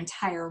outgrew their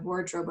entire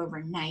wardrobe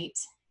overnight,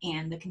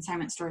 and the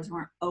consignment stores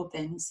weren't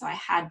open, so I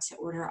had to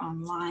order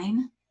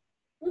online.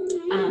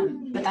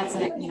 But that's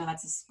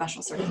a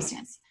special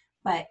circumstance.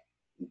 But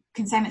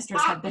consignment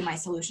stores have been my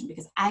solution,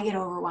 because I get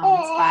overwhelmed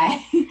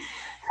by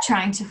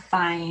trying to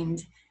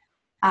find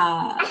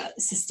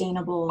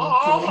sustainable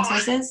clothing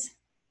sources,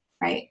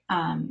 right?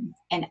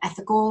 And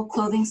ethical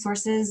clothing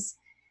sources,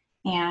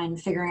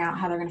 and figuring out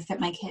how they're going to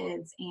fit my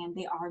kids. And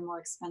they are more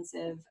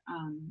expensive,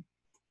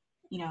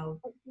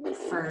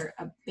 for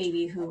a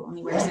baby who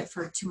only wears it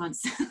for 2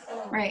 months,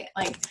 right?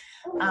 Like,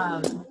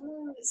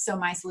 so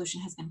my solution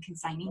has been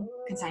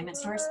consignment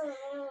stores,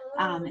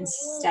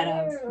 instead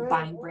of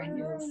buying brand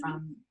new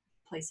from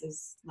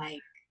places like,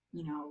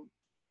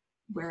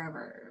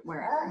 wherever.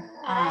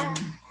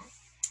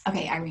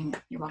 Okay, Irene,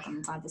 you're welcome.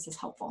 I'm glad this is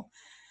helpful.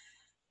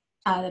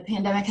 The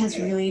pandemic has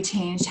really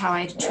changed how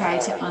I try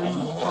to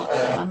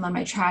unload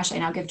my trash. I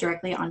now give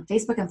directly on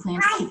Facebook and plan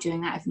to keep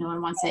doing that. If no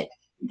one wants it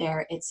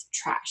there, it's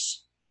trash.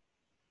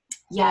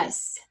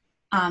 Yes.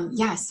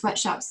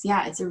 Sweatshops.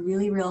 Yeah, it's a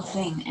really real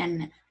thing.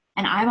 And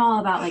I'm all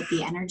about like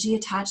the energy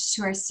attached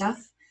to our stuff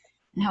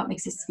and how it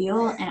makes us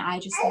feel. And I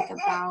just think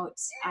about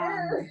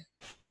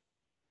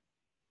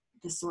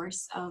the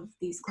source of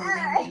these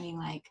clothing and being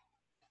like,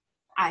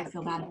 I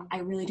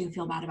really do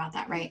feel bad about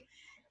that, right?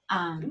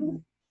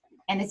 And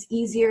it's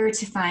easier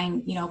to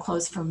find,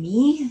 clothes for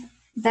me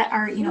that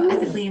are,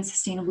 ethically and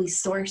sustainably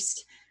sourced,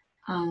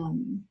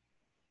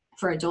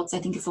 for adults, I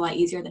think it's a lot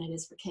easier than it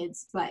is for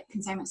kids, but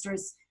consignment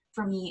stores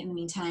for me in the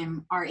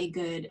meantime are a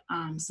good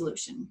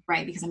solution,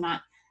 right? Because I'm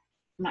not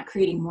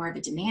creating more of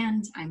a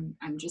demand. I'm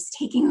just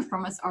taking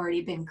from what's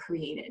already been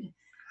created.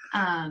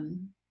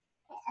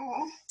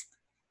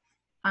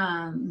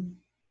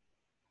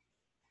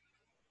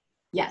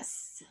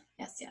 Yes.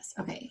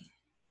 Okay.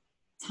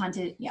 It's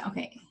haunted. Yeah.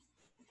 Okay.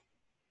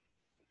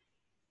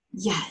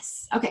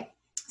 Yes. Okay.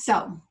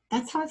 So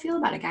that's how I feel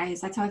about it, guys.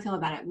 That's how I feel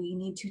about it. We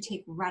need to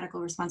take radical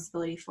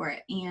responsibility for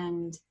it.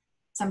 And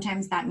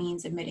sometimes that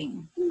means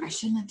admitting, I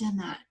shouldn't have done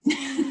that,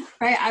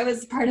 right? I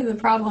was part of the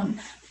problem,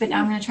 but now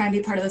I'm going to try and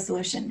be part of the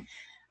solution.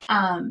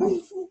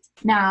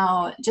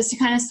 Now, just to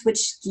kind of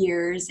switch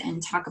gears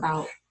and talk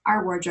about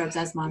our wardrobes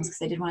as moms,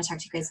 because I did want to talk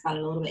to you guys about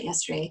it a little bit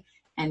yesterday,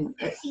 and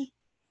it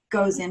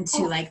goes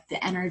into like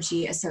the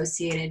energy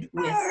associated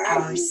with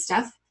our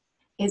stuff,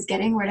 is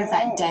getting rid of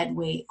that dead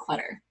weight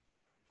clutter.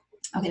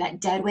 Okay, that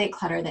dead weight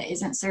clutter that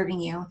isn't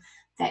serving you,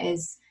 that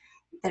is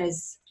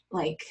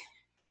like,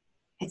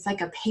 it's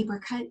like a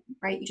paper cut,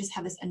 right? You just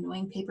have this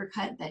annoying paper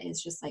cut that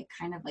is just like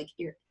kind of like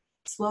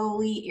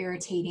slowly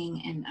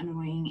irritating and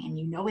annoying, and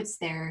you know it's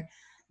there,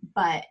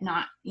 but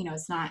not, you know,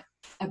 it's not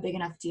a big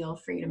enough deal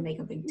for you to make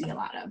a big deal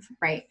out of,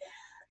 right?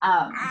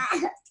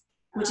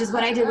 Which is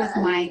what I did with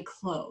my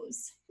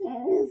clothes.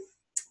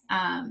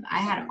 I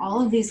had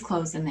all of these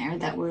clothes in there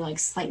that were like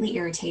slightly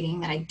irritating,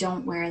 that I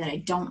don't wear, that I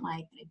don't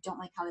like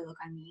how they look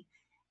on me.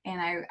 And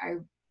I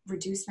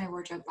reduced my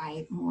wardrobe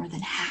by more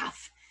than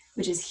half,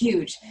 which is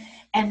huge.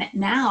 And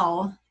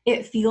now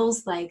it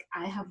feels like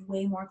I have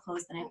way more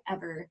clothes than I've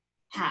ever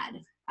had.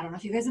 I don't know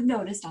if you guys have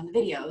noticed on the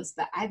videos,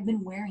 but I've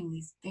been wearing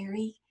these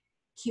very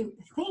cute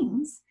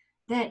things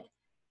that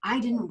I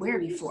didn't wear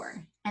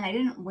before. And I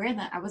didn't wear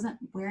them. I wasn't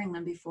wearing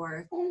them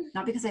before,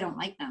 not because I don't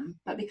like them,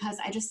 but because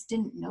I just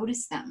didn't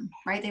notice them,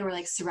 right? They were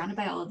like surrounded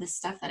by all of this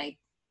stuff that I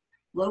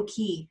low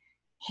key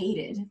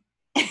hated.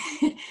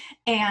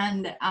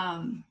 And,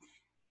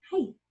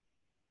 hey,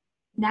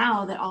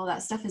 now that all of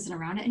that stuff isn't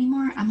around it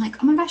anymore, I'm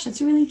like, oh my gosh,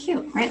 that's really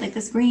cute, right? Like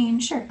this green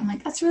shirt. I'm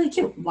like, that's really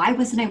cute. Why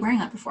wasn't I wearing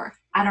that before?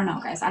 I don't know,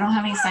 guys. I don't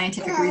have any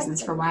scientific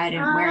reasons for why I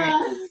didn't wear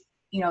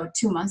it,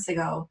 2 months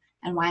ago,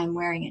 and why I'm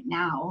wearing it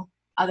now,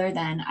 other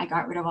than I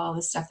got rid of all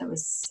the stuff that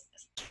was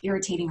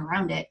irritating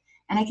around it,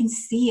 and I can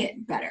see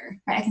it better,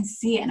 right? I can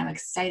see it, and I'm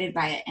excited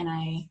by it, and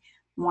I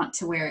want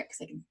to wear it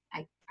because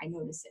I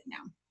notice it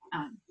now.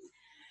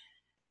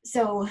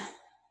 So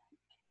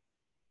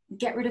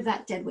get rid of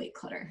that dead weight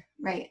clutter,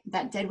 right?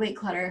 That dead weight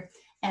clutter.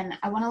 And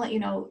I want to let you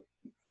know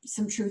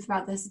some truth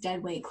about this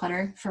dead weight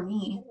clutter for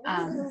me,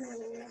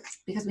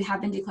 because we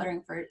have been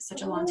decluttering for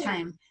such a long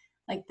time.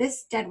 Like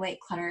this dead weight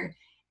clutter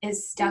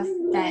is stuff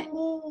that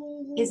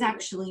is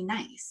actually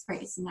nice,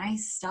 right? It's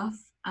nice stuff.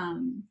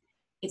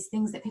 It's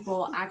things that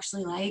people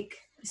actually like.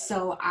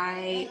 So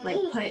I like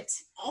put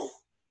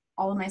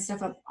all of my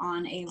stuff up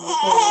on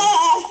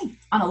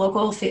my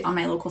local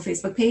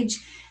Facebook page.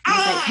 And I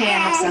was like, hey, I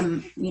have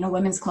some,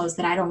 women's clothes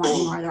that I don't want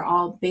anymore. They're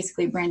all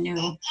basically brand new.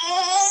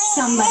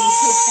 Somebody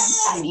take them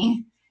from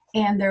me.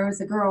 And there was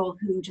a girl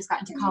who just got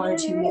into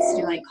college who needs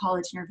to do like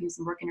college interviews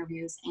and work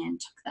interviews, and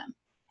took them.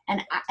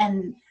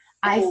 And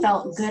I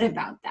felt good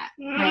about that,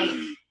 right?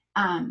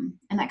 And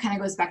that kind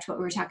of goes back to what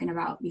we were talking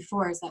about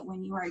before, is that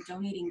when you are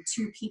donating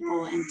to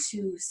people and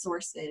to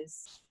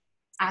sources,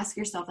 ask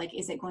yourself, like,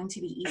 is it going to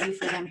be easy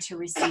for them to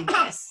receive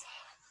this?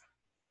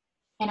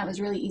 And it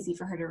was really easy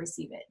for her to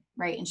receive it,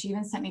 right? And she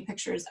even sent me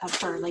pictures of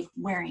her like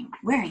wearing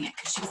it,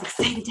 because she was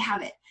excited to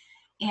have it.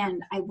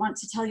 And I want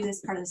to tell you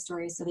this part of the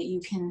story so that you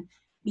can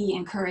be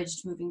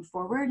encouraged moving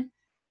forward,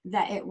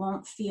 that it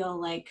won't feel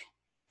like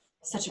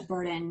such a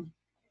burden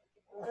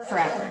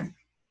forever.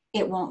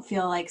 It won't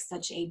feel like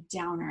such a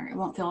downer. It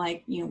won't feel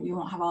like, you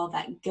won't have all of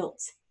that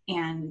guilt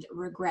and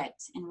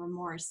regret and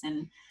remorse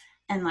and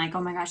like,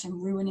 oh my gosh,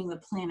 I'm ruining the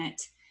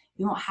planet.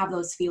 You won't have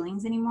those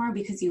feelings anymore,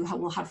 because you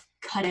will have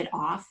cut it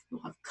off.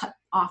 You'll have cut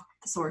off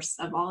the source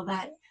of all of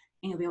that,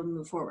 and you'll be able to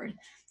move forward.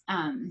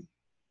 I'm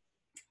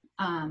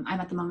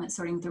at the moment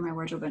sorting through my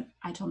wardrobe, but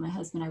I told my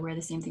husband I wear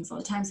the same things all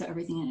the time, so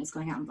everything in it is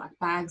going out in black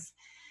bags.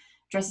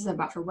 Dresses I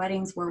bought for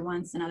weddings were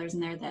once, and others in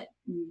there that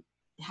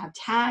have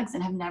tags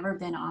and have never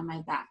been on my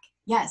back.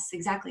 Yes,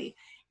 exactly.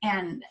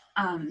 And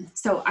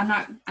so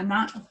I'm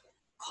not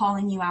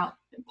calling you out,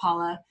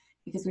 Paula,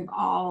 because we've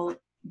all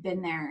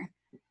been there.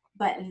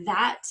 But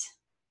that,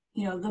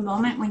 the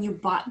moment when you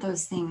bought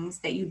those things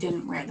that you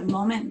didn't wear, the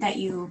moment that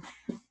you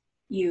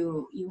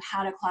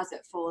had a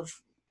closet full of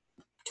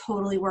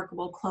totally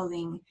workable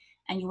clothing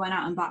and you went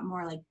out and bought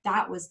more, like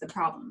that was the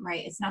problem,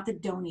 right? It's not the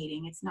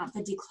donating, it's not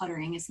the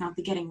decluttering, it's not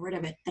the getting rid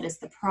of it that is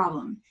the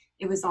problem.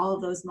 It was all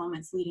of those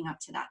moments leading up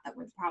to that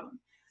were the problem.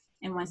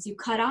 And once you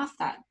cut off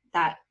that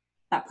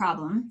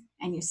problem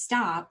and you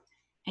stop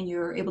and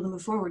you're able to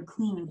move forward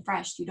clean and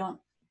fresh, you don't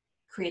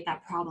create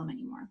that problem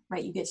anymore,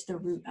 right? You get to the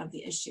root of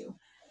the issue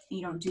and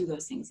you don't do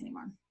those things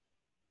anymore.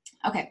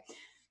 Okay,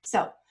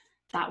 so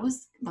that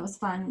was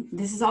fun.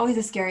 This is always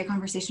a scary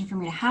conversation for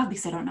me to have,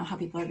 because I don't know how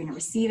people are going to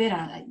receive it.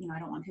 I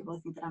don't want people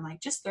to think that I'm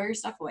like, just throw your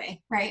stuff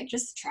away, right?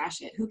 Just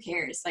trash it. Who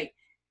cares? Like,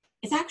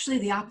 It's actually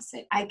the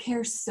opposite. I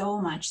care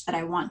so much that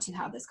I want to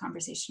have this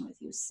conversation with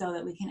you so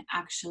that we can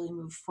actually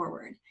move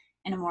forward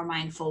in a more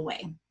mindful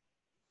way.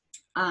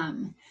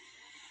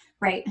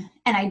 Right.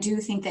 And I do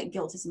think that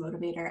guilt is a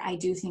motivator. I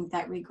do think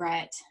that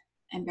regret,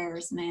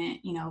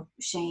 embarrassment,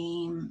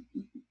 shame,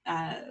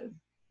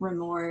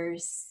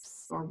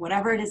 remorse, or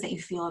whatever it is that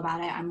you feel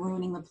about it, I'm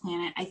ruining the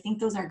planet. I think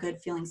those are good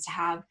feelings to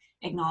have.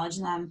 Acknowledge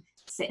them,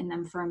 sit in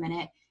them for a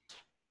minute,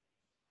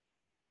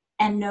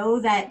 and know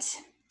that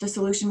the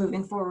solution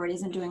moving forward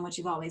isn't doing what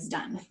you've always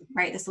done,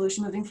 right? The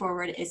solution moving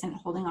forward isn't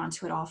holding on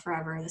to it all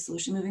forever. The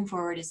solution moving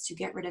forward is to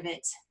get rid of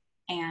it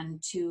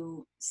and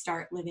to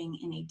start living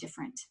in a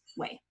different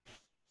way,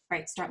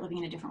 right? Start living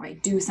in a different way.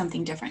 Do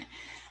something different.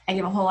 I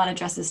give a whole lot of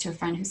dresses to a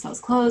friend who sells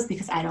clothes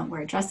because I don't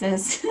wear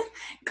dresses.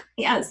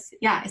 Yes.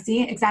 Yeah.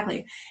 See,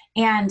 exactly.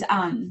 And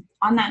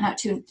on that note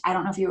too, I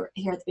don't know if you were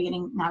here at the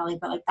beginning, Natalie,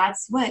 but like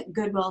that's what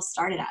Goodwill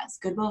started as.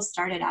 Goodwill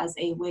started as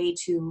a way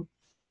to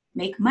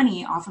make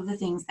money off of the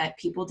things that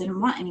people didn't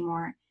want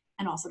anymore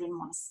and also didn't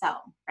want to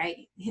sell,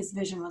 right? His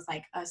vision was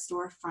like a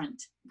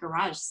storefront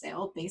garage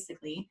sale,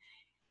 basically.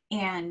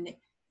 And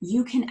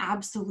you can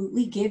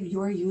absolutely give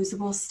your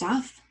usable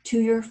stuff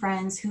to your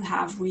friends who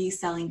have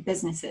reselling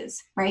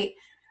businesses, right?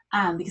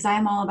 Because I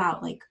am all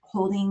about like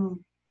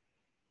holding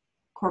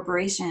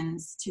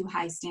corporations to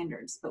high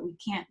standards, but we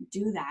can't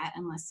do that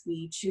unless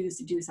we choose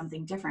to do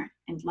something different.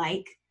 And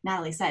like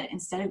Natalie said,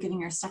 instead of giving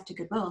your stuff to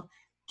Goodwill,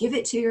 give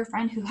it to your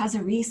friend who has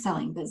a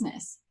reselling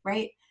business,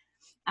 right?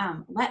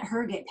 Let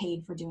her get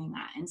paid for doing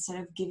that instead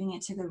of giving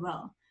it to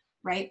Goodwill,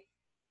 right?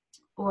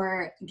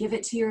 Or give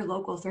it to your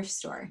local thrift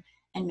store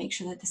and make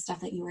sure that the stuff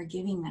that you are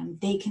giving them,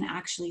 they can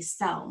actually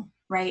sell,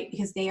 right?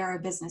 Because they are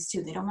a business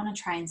too. They don't want to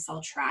try and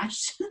sell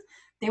trash.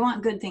 They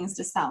want good things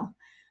to sell.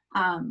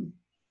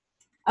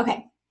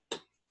 Okay.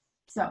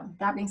 So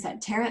that being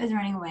said, Tara is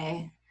running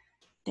away.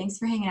 Thanks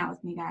for hanging out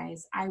with me,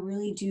 guys. I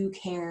really do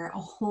care a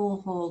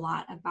whole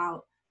lot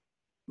about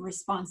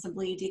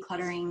responsibly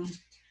decluttering.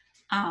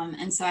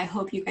 And so I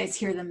hope you guys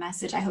hear the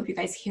message. I hope you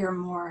guys hear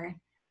more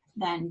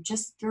than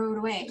just throw it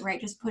away, right?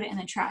 Just put it in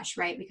the trash,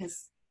 right?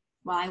 Because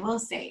while I will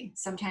say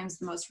sometimes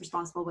the most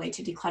responsible way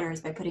to declutter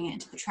is by putting it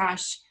into the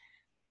trash,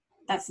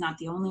 that's not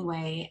the only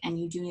way. And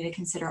you do need to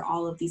consider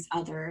all of these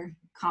other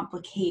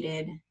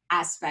complicated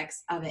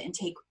aspects of it and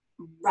take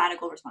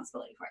radical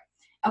responsibility for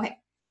it. Okay,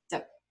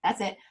 so that's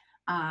it.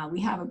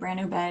 We have a brand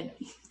new bed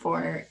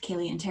for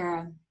Kaylee and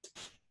Tara.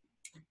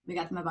 We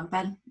got them a bunk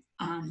bed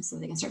so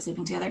they can start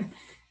sleeping together.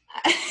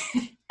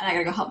 And I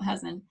gotta go help my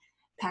husband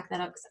pack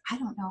that up because I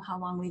don't know how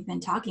long we've been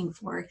talking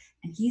for.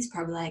 And he's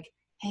probably like,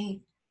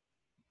 hey,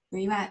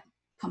 where you at?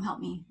 Come help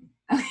me.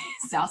 Okay,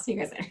 so I'll see you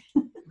guys later.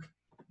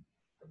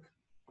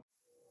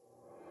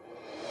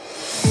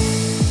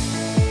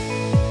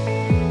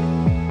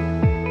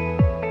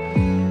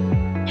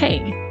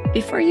 Hey,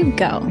 before you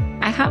go,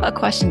 I have a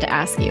question to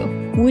ask you.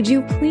 Would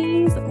you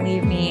please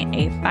leave me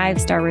a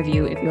 5-star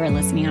review if you are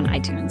listening on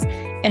iTunes?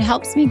 It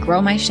helps me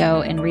grow my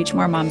show and reach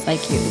more moms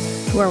like you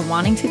who are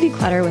wanting to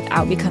declutter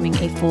without becoming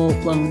a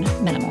full-blown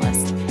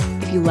minimalist.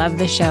 If you love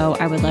the show,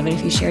 I would love it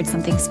if you shared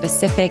something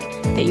specific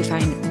that you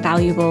find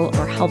valuable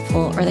or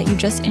helpful or that you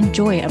just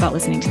enjoy about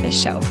listening to this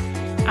show.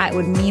 It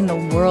would mean the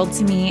world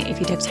to me if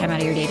you took time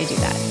out of your day to do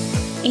that.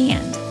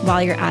 And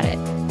while you're at it,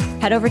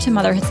 head over to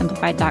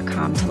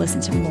motherhoodsimplified.com to listen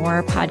to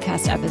more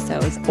podcast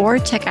episodes or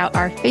check out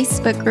our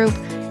Facebook group,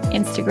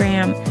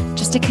 Instagram,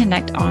 just to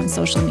connect on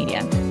social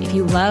media. If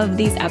you love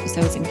these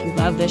episodes and if you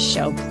love this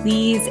show,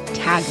 please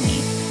tag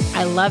me.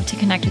 I love to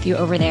connect with you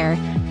over there.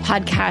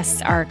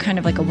 Podcasts are kind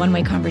of like a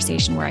one-way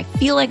conversation where I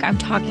feel like I'm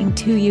talking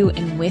to you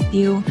and with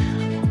you.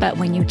 But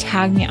when you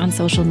tag me on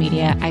social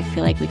media, I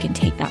feel like we can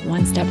take that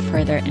one step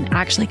further and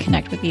actually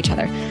connect with each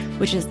other,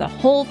 which is the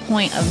whole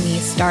point of me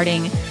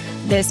starting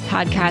this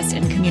podcast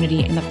and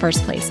community in the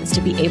first place, is to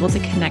be able to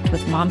connect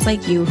with moms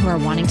like you who are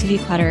wanting to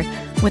declutter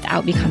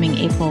without becoming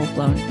a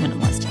full-blown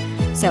minimalist.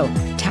 So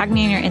tag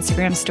me in your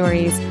Instagram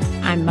stories.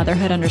 I'm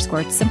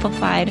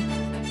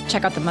motherhood_simplified.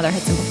 Check out the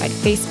Motherhood Simplified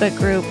Facebook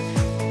group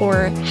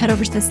or head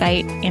over to the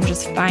site and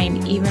just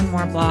find even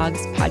more blogs,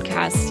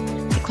 podcasts,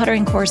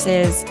 decluttering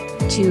courses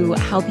to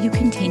help you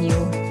continue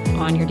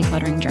on your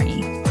decluttering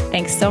journey.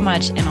 Thanks so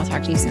much, and I'll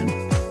talk to you soon.